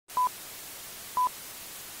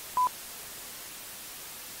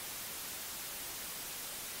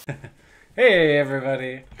Hey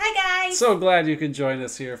everybody! Hi guys! So glad you could join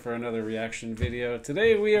us here for another reaction video.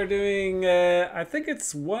 Today we are doing, I think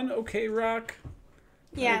it's One OK Rock.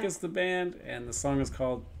 Yeah. I think it's the band, and the song is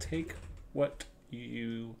called Take What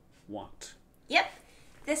You Want. Yep.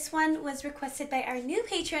 This one was requested by our new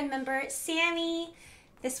Patreon member, Sammy.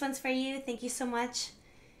 This one's for you. Thank you so much.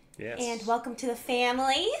 Yes. And welcome to the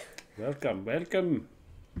family. Welcome, welcome.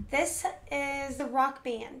 This is the rock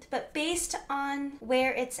band, but based on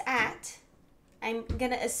where it's at, I'm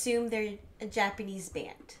going to assume they're a Japanese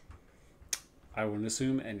band. I wouldn't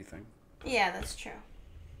assume anything. Yeah, that's true.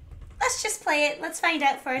 Let's just play it. Let's find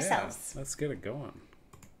out for ourselves. Yeah, let's get it going.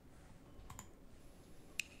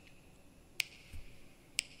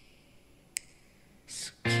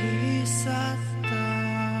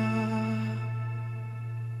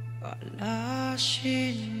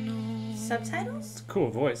 Subtitles? Cool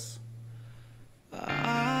voice. Nope.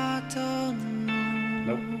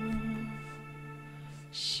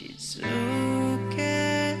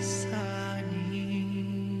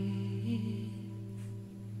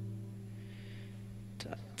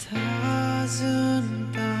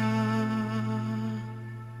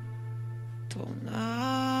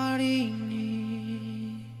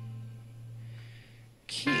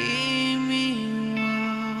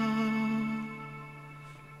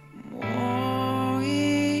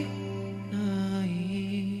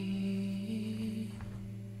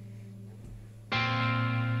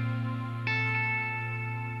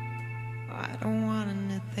 I don't want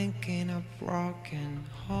anything a broken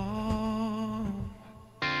home.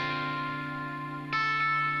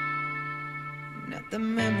 Not the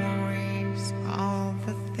memories, all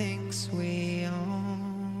the things we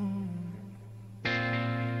own.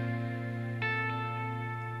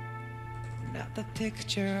 Not the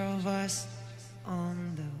picture of us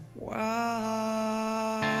on the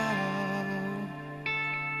wall.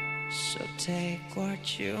 So take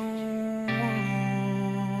what you want.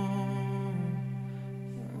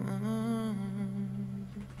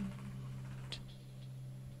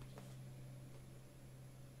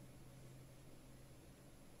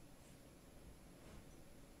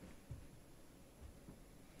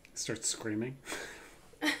 Starts screaming.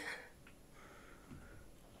 The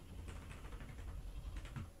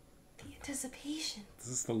anticipation. This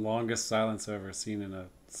is the longest silence I've ever seen in a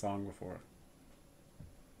song before.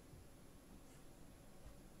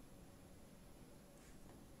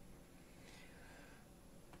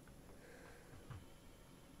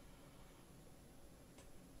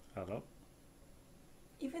 Hello?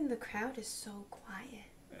 Even the crowd is so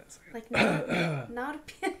quiet. Yes. Like not a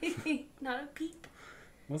peep. Not a peep.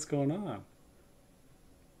 What's going on?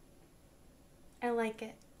 I like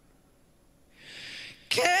it.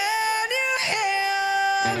 Can you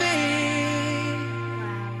hear me?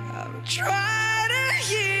 Wow. I'm trying to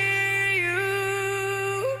hear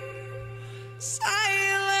you.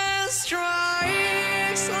 Silence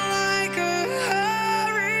strikes like a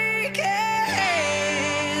hurricane.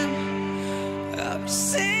 I'm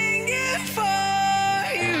singing for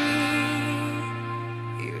you.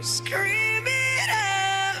 You're screaming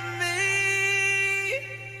at me.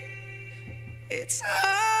 It's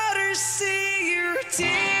hard to see your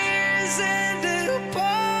tears and the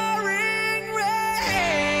pouring rain.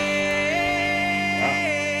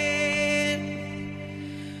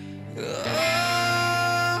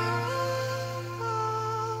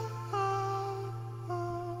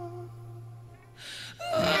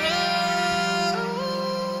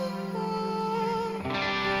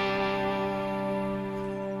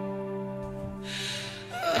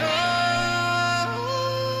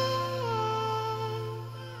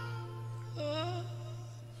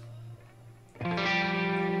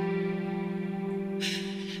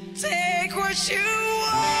 Take what you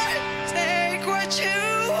want, take what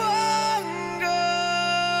you want,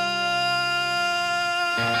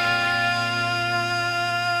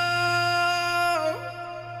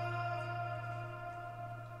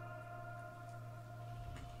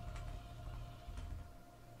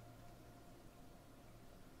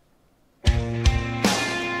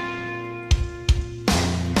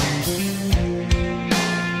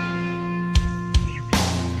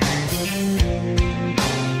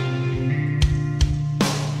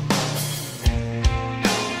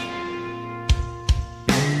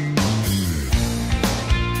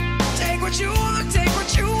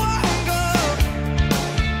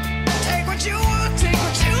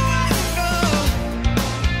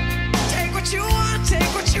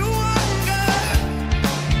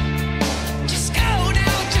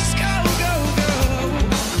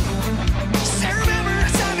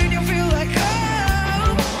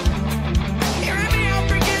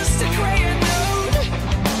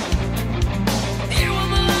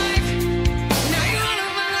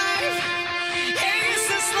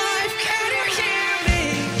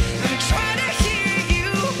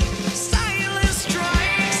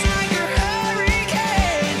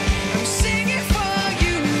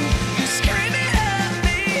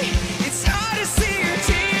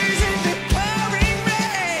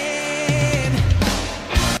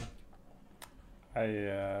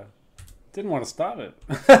 I didn't want to stop it.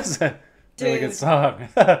 That's a really good song.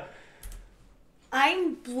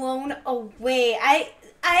 I'm blown away. I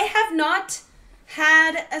have not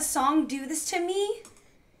had a song do this to me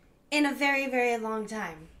in a very, very long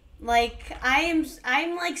time. Like, I'm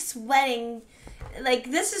like sweating.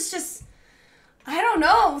 Like, this is just, I don't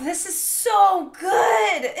know. This is so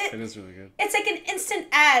good. It is really good. It's like an instant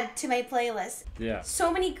add to my playlist. Yeah.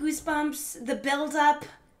 So many goosebumps, the build up.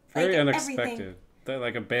 Very like, unexpected. Everything. That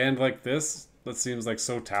like a band like this that seems like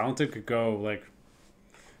so talented could go like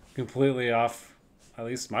completely off at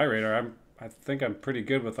least my radar. I think I'm pretty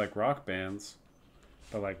good with like rock bands,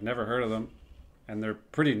 but like never heard of them, and they're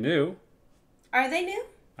pretty new. Are they new?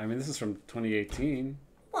 I mean, this is from 2018.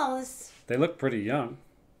 Well, They look pretty young.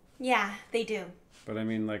 yeah, they do. But I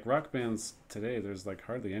mean, like rock bands today, there's like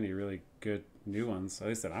hardly any really good new ones, at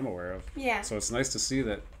least that I'm aware of. Yeah. So it's nice to see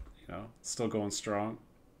that, it's still going strong.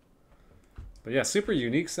 But yeah, super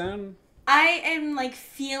unique sound. I am like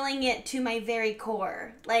feeling it to my very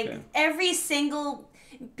core. Like every single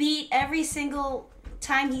beat, every single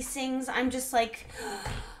time he sings, I'm just like,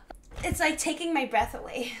 it's like taking my breath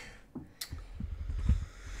away.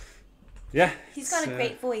 Yeah. He's got a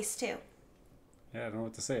great voice too. Yeah, I don't know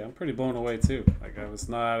what to say. I'm pretty blown away too. Like I was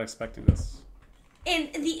not expecting this.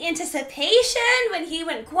 And the anticipation when he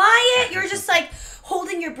went quiet, you're just like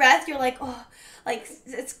holding your breath. You're like, oh, like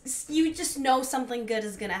you just know something good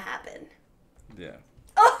is gonna happen. Yeah.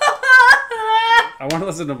 I want to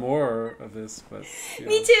listen to more of this, but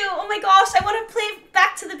me too. Oh my gosh, I want to play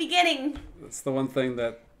back to the beginning. That's the one thing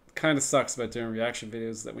that kind of sucks about doing reaction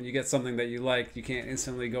videos, that when you get something that you like, you can't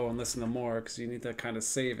instantly go and listen to more because you need to kind of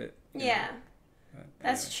save it. Yeah,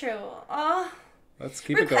 that's true. Oh, let's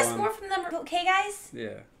keep it going. Request more from them, okay, guys?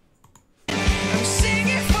 Yeah. I'm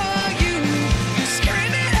singing for you, you're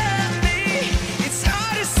screaming at me. It's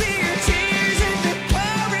hard to see your tears in the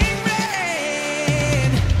pouring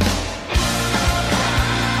rain.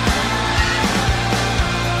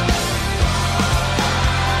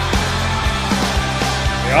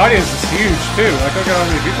 The audience is huge too. Like, look at how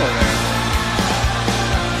many people are there.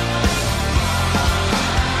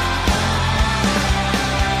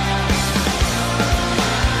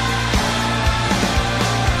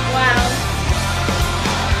 Wow.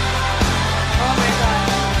 Oh my god.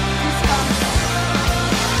 Goosebumps.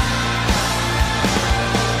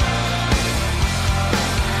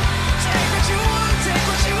 Take what you want, take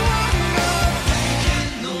what you want, no.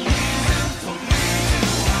 Taking the reason for me to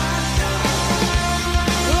want to.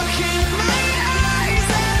 Look in my eyes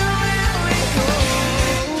and let me go.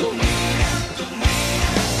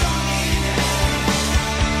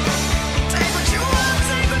 Take what you want,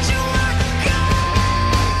 go.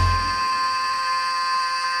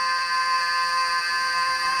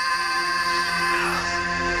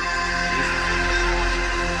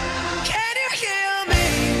 Can you hear me?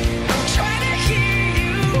 I'm trying to hear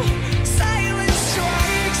you. Silence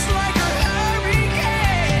strikes like a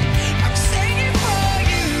hurricane. I'm singing for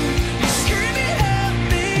you. You're screaming at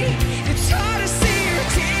me. It's hard to see your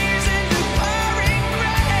tears in the pouring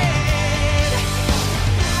rain.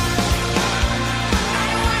 I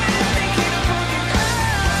don't want to think in a broken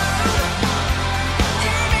crowd.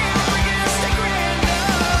 Hear me up against the grand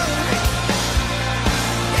note.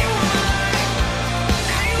 You want,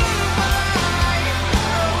 now you want mine.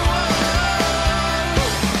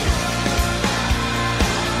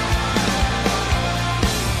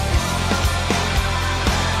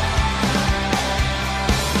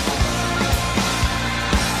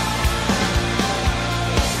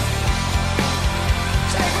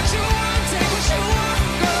 Take what you want,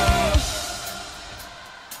 go.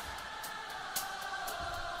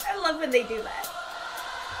 I love when they do that.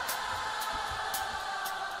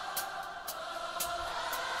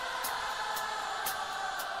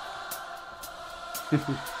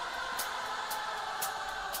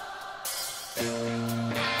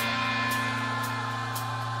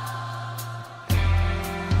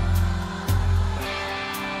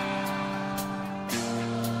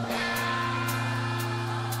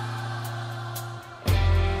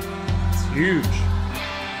 It's huge.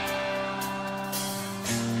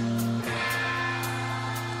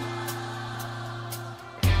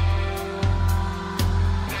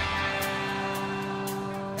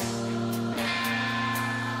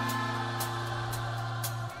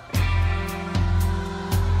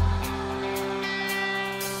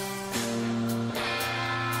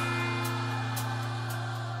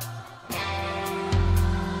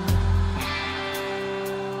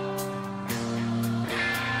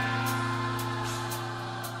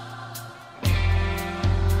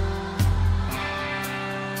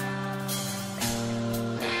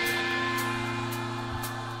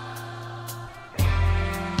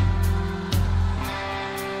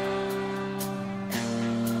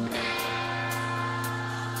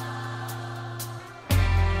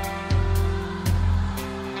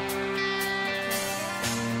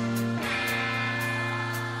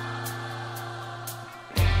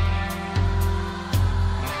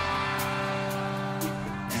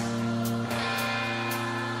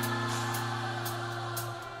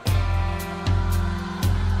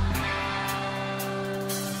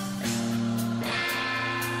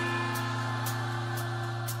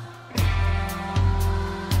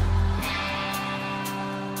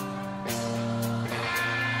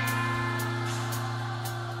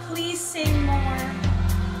 Please sing more.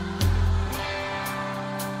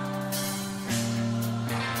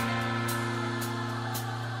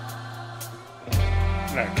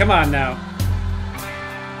 Alright, come on now.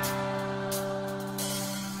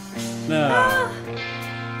 No. Ah.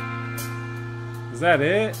 Is that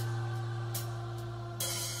it?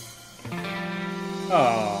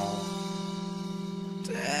 Oh.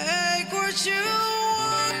 Take what you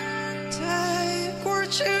want, take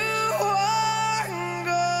what you want,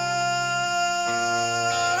 go.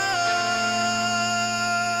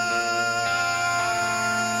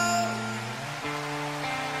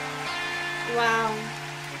 Wow.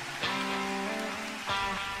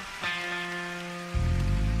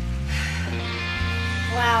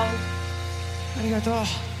 Wow. Arigato.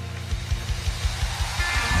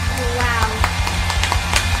 Wow.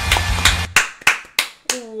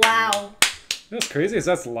 Wow. You know what's crazy is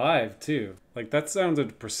that's live too. Like that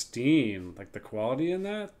sounded pristine. Like the quality in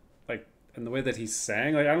that, like and the way that he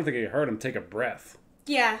sang. Like I don't think I heard him take a breath.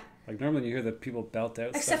 Yeah. Like normally you hear the people belt out.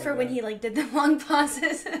 Except stuff for like when that. he like did the long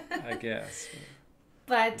pauses. I guess.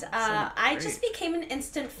 But sounded I great. just became an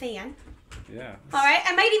instant fan. Yeah. All right,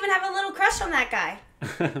 I might even have a little crush on that guy.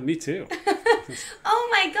 Me too. Oh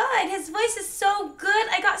my god, his voice is so good.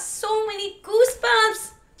 I got so many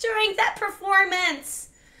goosebumps during that performance.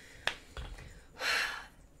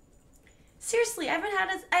 Seriously, I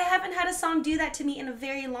haven't had a song do that to me in a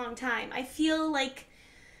very long time. I feel like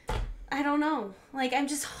I don't know, like I'm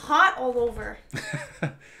just hot all over.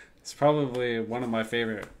 It's probably one of my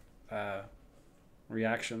favorite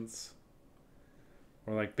reactions,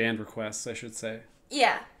 or like band requests, I should say.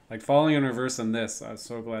 Yeah. Like Falling in Reverse and this, I'm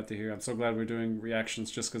so glad to hear. I'm so glad we're doing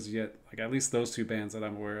reactions just because you get like at least those two bands that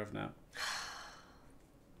I'm aware of now.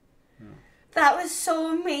 That was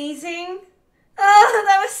so amazing. Oh,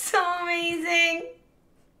 that was so amazing.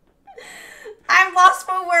 I'm lost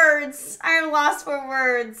for words. I'm lost for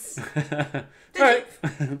words. All right.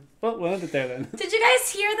 Well, we'll end it there then. Did you guys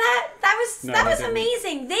hear that? No, That I was didn't.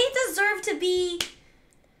 amazing. They deserve to be.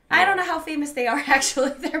 I don't know how famous they are. Actually,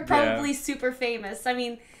 they're probably super famous. I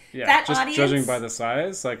mean, Yeah, that just audience. judging by the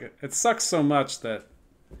size, like it sucks so much that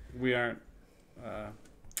we aren't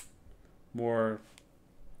more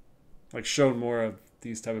like shown more of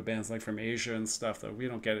these type of bands like from Asia and stuff that we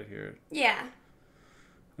don't get it here. Yeah.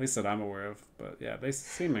 At least that I'm aware of. But yeah, they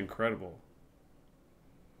seem incredible.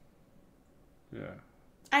 Yeah.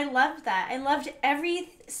 I loved that. I loved every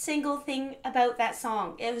single thing about that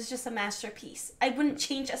song. It was just a masterpiece. I wouldn't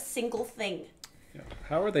change a single thing. Yeah.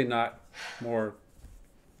 How are they not more?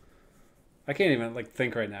 I can't even like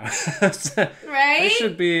think right now. Right? They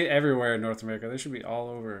should be everywhere in North America. They should be all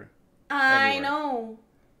over. I everywhere. know.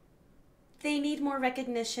 They need more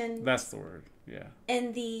recognition That's the word. Yeah.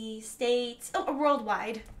 in the States,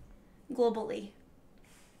 worldwide, globally.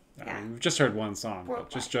 I Yeah. mean, we've just heard one song, but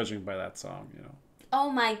Worldwide. just judging by that song, you know. Oh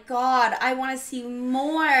my god, I want to see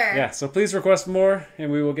more. Yeah, so please request more,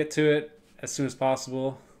 and we will get to it as soon as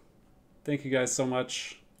possible. Thank you guys so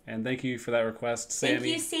much, and thank you for that request, Sammy.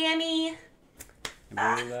 Thank you, Sammy.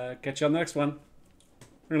 And we'll catch you on the next one.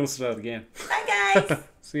 We're going to listen to that again. Bye, guys.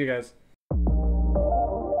 See you guys.